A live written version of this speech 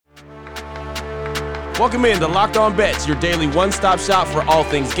Welcome in to Locked On Bets, your daily one-stop shop for all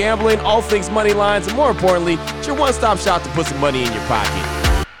things gambling, all things money lines, and more importantly, it's your one-stop shop to put some money in your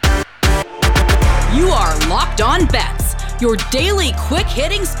pocket. You are Locked On Bets, your daily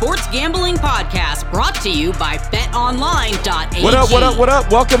quick-hitting sports gambling podcast brought to you by BetOnline.ag. What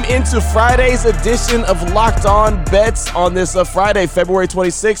up? Welcome into Friday's edition of Locked On Bets on this Friday, February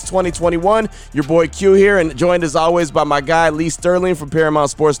 26, 2021. Your boy Q here, and joined as always by my guy Lee Sterling from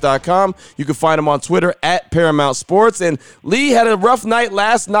ParamountSports.com. You can find him on Twitter at Paramount Sports. And Lee had a rough night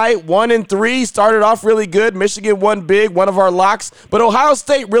last night, 1-3. Started off really good. Michigan won big, one of our locks. But Ohio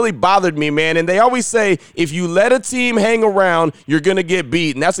State really bothered me, man. And they always say if you let a team hang around, you're going to get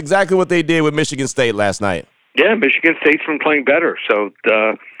beat. And that's exactly what they did with Michigan State last night. Yeah, Michigan State's been playing better. So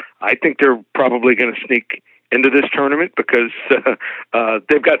I think they're probably going to sneak into this tournament because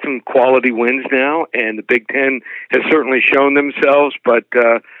they've got some quality wins now, and the Big Ten has certainly shown themselves. But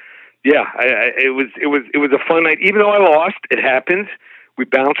it was a fun night. Even though I lost, it happens. We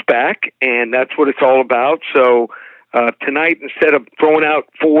bounced back, and that's what it's all about. So tonight, instead of throwing out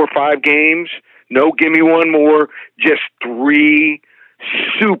 4 or 5 games, no, give me one more. Just 3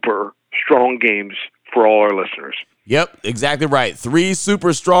 super strong games for all our listeners. Yep, exactly right. 3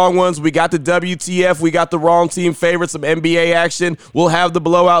 super strong ones. We got the WTF. We got the wrong team favorite, some NBA action. We'll have the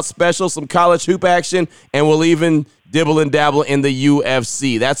blowout special, some college hoop action, and we'll even dibble and dabble in the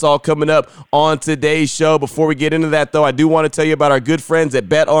UFC. That's all coming up on today's show. Before we get into that, though, I do want to tell you about our good friends at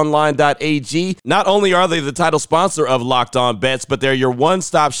BetOnline.ag. Not only are they the title sponsor of Locked On Bets, but they're your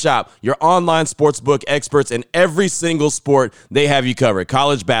one-stop shop, your online sportsbook experts in every single sport. They have you covered.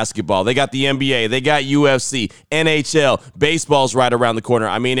 College basketball, they got the NBA, they got UFC, NHL, baseball's right around the corner.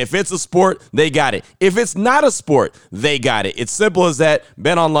 I mean, if it's a sport, they got it. If it's not a sport, they got it. It's simple as that.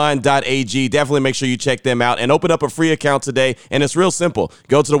 BetOnline.ag. Definitely make sure you check them out and open up a free account today, and it's real simple.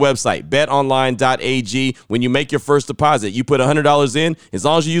 Go to the website, betonline.ag. When you make your first deposit, you put $100 in. As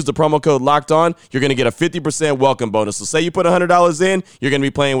long as you use the promo code Locked On, you're going to get a 50% welcome bonus. So say you put $100 in, you're going to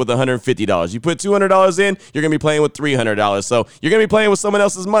be playing with $150. You put $200 in, you're going to be playing with $300. So you're going to be playing with someone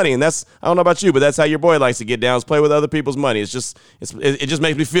else's money, and that's, I don't know about you, but that's how your boy likes to get down, is play with other people's money. It just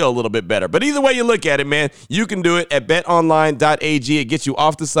makes me feel a little bit better. But either way you look at it, man, you can do it at betonline.ag. It gets you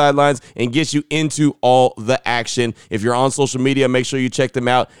off the sidelines and gets you into all the action. If you're on social media, make sure you check them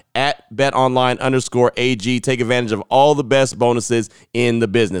out at betonline_AG. Take advantage of all the best bonuses in the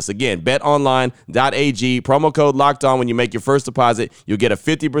business. Again, betonline.ag, promo code Locked On. When you make your first deposit, you'll get a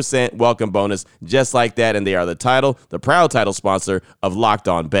 50% welcome bonus just like that. And they are the proud title sponsor of Locked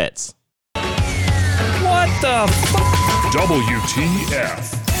On Bets. What the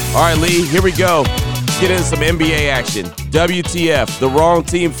WTF? All right, Lee, here we go. Let's get into some NBA action. WTF, the wrong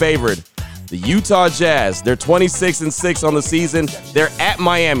team favored. The Utah Jazz, they're 26-6 on the season. They're at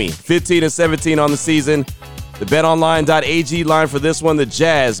Miami, 15-17 on the season. The betonline.ag line for this one, the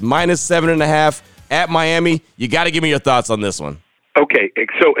Jazz, -7.5 at Miami. You got to give me your thoughts on this one. Okay,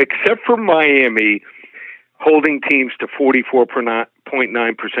 so except for Miami holding teams to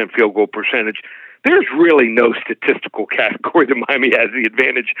 44.9% field goal percentage, there's really no statistical category that Miami has the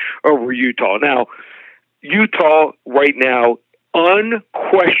advantage over Utah. Now, Utah right now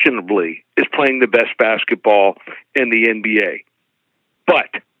unquestionably is playing the best basketball in the NBA.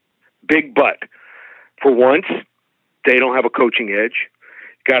 But, big but, for once, they don't have a coaching edge.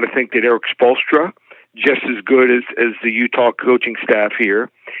 Got to think that Eric Spoelstra, just as good as the Utah coaching staff here.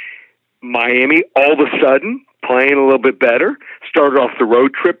 Miami, all of a sudden, playing a little bit better. Started off the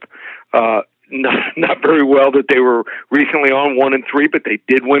road trip not very well that they were recently on 1-3, but they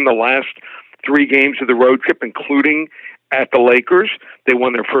did win the last 3 games of the road trip, including at the Lakers. They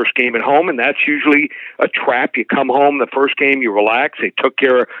won their first game at home, and that's usually a trap. You come home, the first game, you relax. They took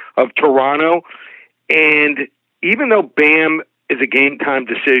care of Toronto. And even though Bam is a game-time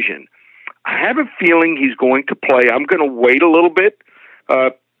decision, I have a feeling he's going to play. I'm going to wait a little bit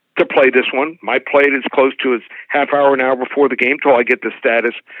to play this one. Might play it as close to as half hour, an hour before the game till I get the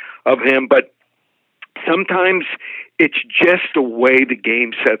status of him. But sometimes it's just the way the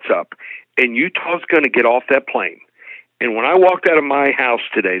game sets up. And Utah's going to get off that plane. And when I walked out of my house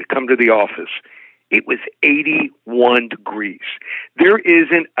today to come to the office, it was 81 degrees. There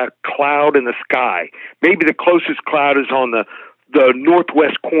isn't a cloud in the sky. Maybe the closest cloud is on the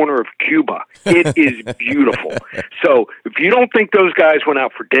northwest corner of Cuba. It is beautiful. So if you don't think those guys went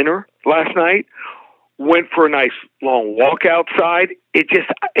out for dinner last night, went for a nice long walk outside, I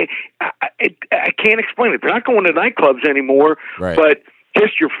can't explain it. They're not going to nightclubs anymore, right. But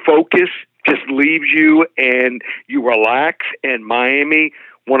just your focus just leaves you and you relax. And Miami,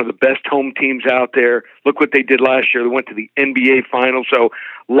 one of the best home teams out there. Look what they did last year. They went to the NBA Finals. So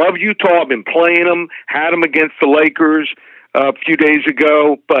love Utah. I've been playing them, had them against the Lakers a few days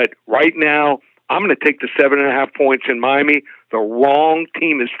ago. But right now, I'm going to take the 7.5 points in Miami. The wrong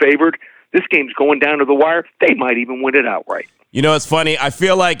team is favored. This game's going down to the wire. They might even win it outright. You know, it's funny. I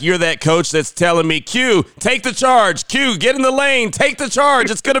feel like you're that coach that's telling me, Q, take the charge. Q, get in the lane. Take the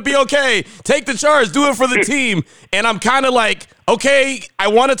charge. It's going to be okay. Take the charge. Do it for the team. And I'm kind of like, okay, I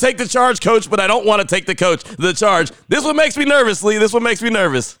want to take the charge, coach, but I don't want to take the charge. This one makes me nervous, Lee. This one makes me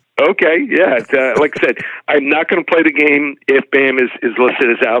nervous. Okay, yeah. Like I said, I'm not going to play the game if Bam is listed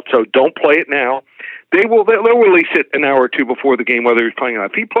as out, so don't play it now. They'll release it an hour or two before the game, whether he's playing or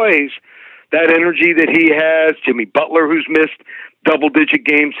not. If he plays, that energy that he has, Jimmy Butler, who's missed double-digit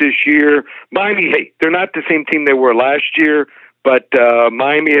games this year. Miami, hey, they're not the same team they were last year, but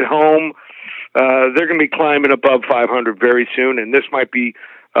Miami at home, they're going to be climbing above 500 very soon, and this might be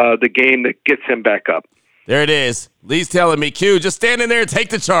the game that gets them back up. There it is. Lee's telling me, Q, just stand in there and take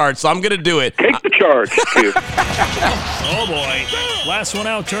the charge, so I'm going to do it. Take the charge, Q. Oh, boy. Last one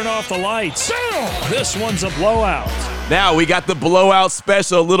out, turn off the lights. This one's a blowout. Now we got the blowout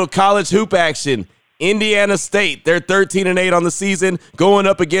special, a little college hoop action. Indiana State, they're 13-8 on the season, going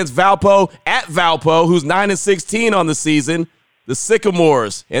up against Valpo at Valpo, who's 9-16 on the season. The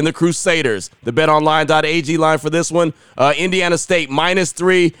Sycamores and the Crusaders. The BetOnline.ag line for this one. Indiana State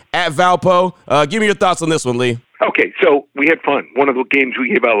 -3 at Valpo. Give me your thoughts on this one, Lee. Okay, so we had fun. One of the games we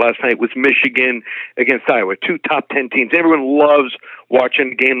gave out last night was Michigan against Iowa, 2 top 10 teams. Everyone loves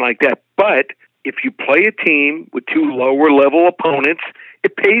watching a game like that. But if you play a team with 2 lower-level opponents,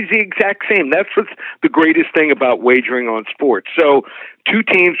 it pays the exact same. That's what's the greatest thing about wagering on sports. So 2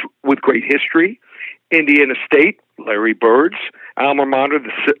 teams with great history. Indiana State, Larry Bird's alma mater,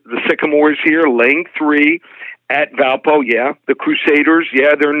 the Sycamores here, laying 3 at Valpo. Yeah, the Crusaders,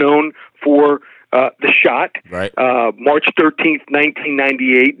 yeah, they're known for the shot. Right. March 13th,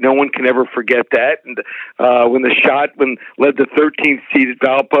 1998. No one can ever forget that. And when the shot led the 13th seeded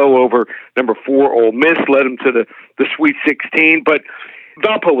Valpo over number 4 Ole Miss, led them to the Sweet 16. But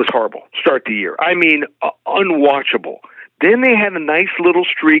Valpo was horrible start the year. I mean, unwatchable. Then they had a nice little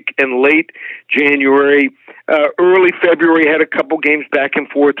streak in late January. Early February had a couple games back and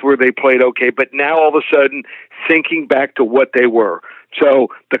forth where they played okay, but now all of a sudden sinking back to what they were. So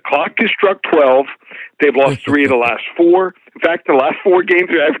the clock has struck 12. They've lost 3 of the last 4. In fact, the last 4 games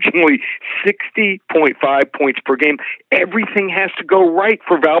are averaging only 60.5 points per game. Everything has to go right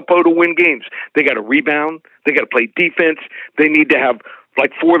for Valpo to win games. They got to rebound. They got to play defense. They need to have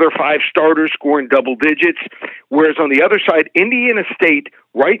like 4 of their 5 starters scoring double digits. Whereas on the other side, Indiana State,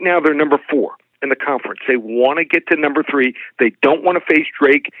 right now they're number 4 in the conference. They want to get to number 3. They don't want to face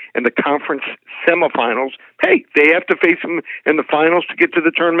Drake in the conference semifinals. Hey, they have to face them in the finals to get to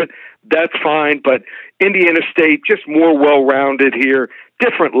the tournament. That's fine, but Indiana State just more well-rounded here,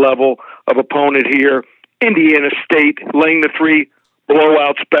 different level of opponent here. Indiana State laying the 3,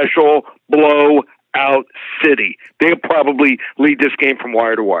 blowout special, blowout city. They'll probably lead this game from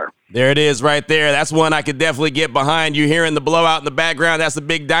wire to wire. There it is right there. That's one I could definitely get behind. You hearing the blowout in the background. That's a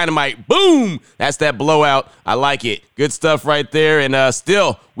big dynamite. Boom! That's that blowout. I like it. Good stuff right there. And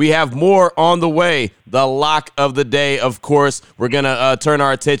still, we have more on the way. The lock of the day, of course. We're going to turn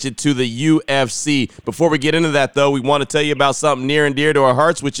our attention to the UFC. Before we get into that, though, we want to tell you about something near and dear to our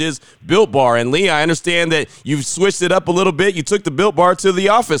hearts, which is Built Bar. And, Lee, I understand that you've switched it up a little bit. You took the Built Bar to the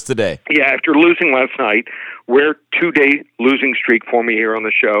office today. Yeah, after losing last night, we're 2-day losing streak for me here on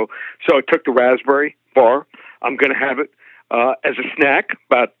the show. So I took the raspberry bar. I'm going to have it as a snack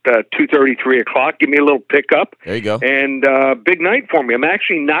about 2:30, 3 o'clock. Give me a little pickup. There you go. And big night for me. I'm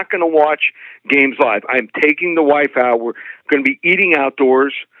actually not going to watch games live. I'm taking the wife out. We're going to be eating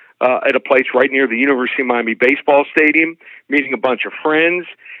outdoors at a place right near the University of Miami baseball stadium, meeting a bunch of friends,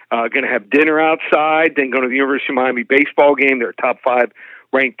 going to have dinner outside, then go to the University of Miami baseball game. They're a top 5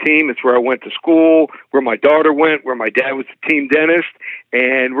 ranked team. It's where I went to school, where my daughter went, where my dad was the team dentist,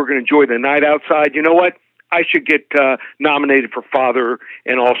 and we're going to enjoy the night outside. You know what? I should get nominated for father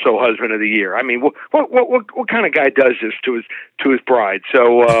and also husband of the year. I mean, what kind of guy does this to his bride?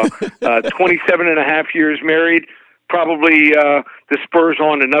 So 27 and a half years married, probably the spurs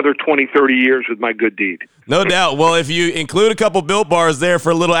on another 20, 30 years with my good deed. No doubt. Well, if you include a couple Built Bars there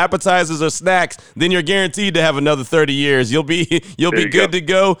for little appetizers or snacks, then you're guaranteed to have another 30 years. You'll be good to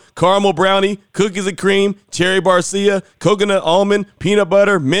go. Caramel brownie, cookies and cream, cherry barcia, coconut almond, peanut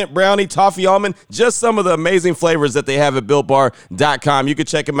butter, mint brownie, toffee almond, just some of the amazing flavors that they have at BuiltBar.com. You can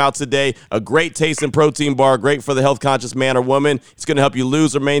check them out today. A great tasting protein bar, great for the health-conscious man or woman. It's going to help you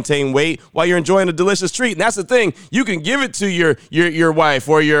lose or maintain weight while you're enjoying a delicious treat. And that's the thing. You can give it to your your wife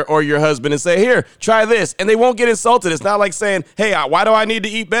or your husband and say, here, try this. And they won't get insulted. It's not like saying, hey, why do I need to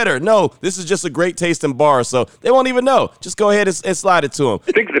eat better? No, this is just a great tasting bar. So they won't even know. Just go ahead and slide it to them.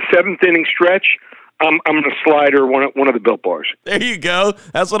 I think the 7th inning stretch, I'm going to slide her one of the Built Bars. There you go.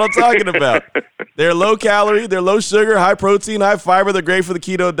 That's what I'm talking about. They're low calorie, they're low sugar, high protein, high fiber. They're great for the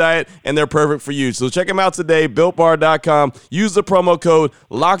keto diet, and they're perfect for you. So check them out today, BuiltBar.com. Use the promo code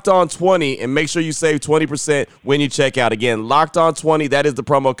LOCKEDON20 and make sure you save 20% when you check out. Again, LOCKEDON20. That is the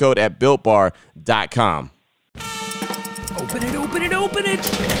promo code at BuiltBar.com. Open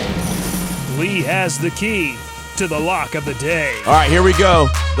it. Lee has the key to the lock of the day. All right, here we go.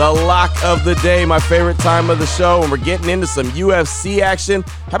 The lock of the day, my favorite time of the show, and we're getting into some UFC action.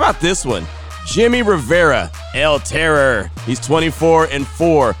 How about this one? Jimmy Rivera, El Terror. He's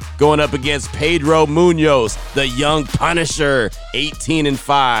 24-4, going up against Pedro Munoz, the young Punisher,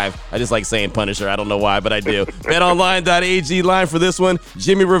 18-5. I just like saying Punisher. I don't know why, but I do. BetOnline.ag line for this one.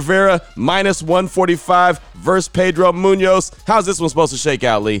 Jimmy Rivera, -145 versus Pedro Munoz. How's this one supposed to shake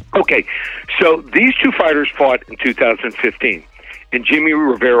out, Lee? Okay, so these two fighters fought in 2015, and Jimmy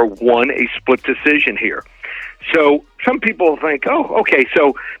Rivera won a split decision here. So some people think, oh, okay,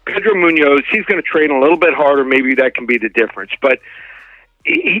 so Pedro Munoz, he's going to train a little bit harder. Maybe that can be the difference. But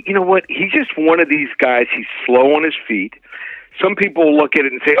you know what? He's just one of these guys. He's slow on his feet. Some people look at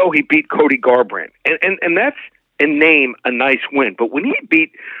it and say, oh, he beat Cody Garbrandt. And that's, in name, a nice win. But when he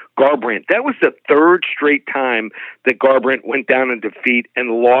beat Garbrandt, that was the 3rd straight time that Garbrandt went down in defeat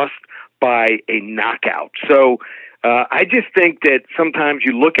and lost by a knockout. So I just think that sometimes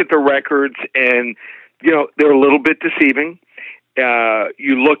you look at the records and they're a little bit deceiving.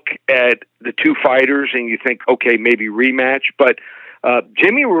 You look at the two fighters and you think, okay, maybe rematch. But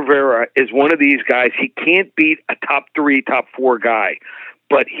Jimmy Rivera is one of these guys. He can't beat a top 3, top 4 guy,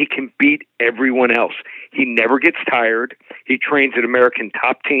 but he can beat everyone else. He never gets tired. He trains at American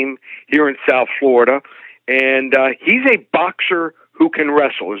Top Team here in South Florida. And he's a boxer who can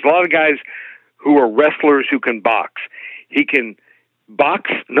wrestle. There's a lot of guys who are wrestlers who can box. He can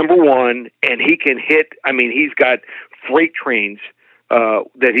box, number one, and he can hit. I mean, he's got freight trains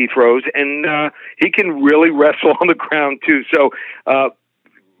that he throws, and he can really wrestle on the ground too. So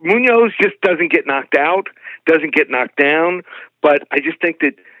Munoz just doesn't get knocked out, doesn't get knocked down, but I just think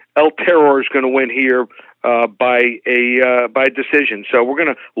that El Terror is going to win here by decision. So we're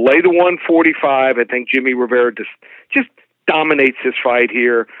going to lay the 145. I think Jimmy Rivera just dominates this fight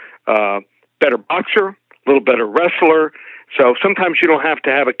here. Better boxer, a little better wrestler. So sometimes you don't have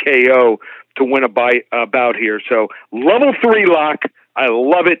to have a KO to win a bout here. So level 3 lock. I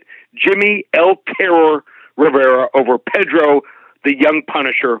love it. Jimmy El Terror Rivera over Pedro, the young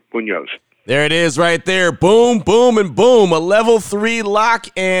Punisher Munoz. There it is right there. Boom, boom, and boom. A level 3 lock,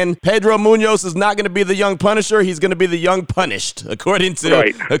 and Pedro Munoz is not going to be the young Punisher. He's going to be the young punished. According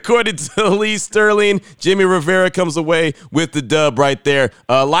to Lee Sterling, Jimmy Rivera comes away with the dub right there.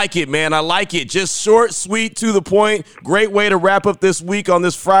 Like it, man. I like it. Just short, sweet, to the point. Great way to wrap up this week on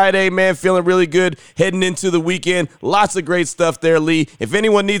this Friday, man. Feeling really good heading into the weekend. Lots of great stuff there, Lee. If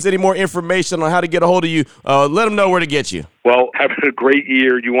anyone needs any more information on how to get a hold of you, let them know where to get you. Well, having a great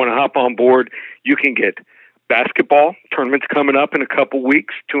year, you want to hop on board, you can get basketball tournaments coming up in a couple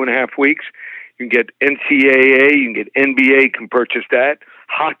weeks, 2.5 weeks. You can get NCAA, you can get NBA, you can purchase that.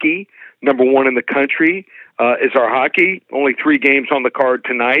 Hockey, number 1 in the country, is our hockey. Only 3 games on the card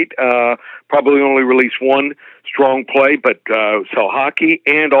tonight. Probably only release 1 strong play, but sell hockey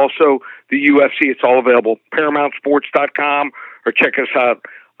and also the UFC. It's all available. ParamountSports.com, or check us out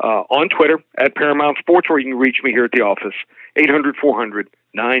on Twitter at Paramount Sports, or you can reach me here at the office,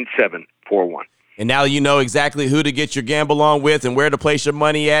 800-400-9741. And now you know exactly who to get your gamble on with and where to place your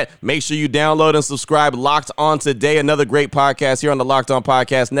money at. Make sure you download and subscribe Locked On Today, another great podcast here on the Locked On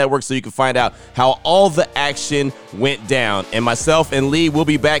Podcast Network, so you can find out how all the action went down. And myself and Lee will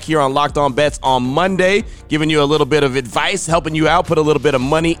be back here on Locked On Bets on Monday, giving you a little bit of advice, helping you out, put a little bit of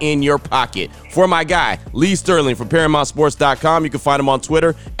money in your pocket. For my guy, Lee Sterling from ParamountSports.com, you can find him on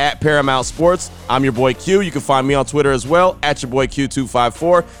Twitter at Paramount Sports. I'm your boy Q. You can find me on Twitter as well at your boy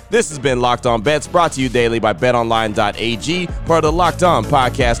Q254. This has been Locked On Bets, brought to you daily by BetOnline.ag, part of the Locked On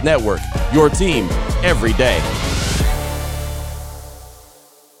Podcast Network. Your team every day.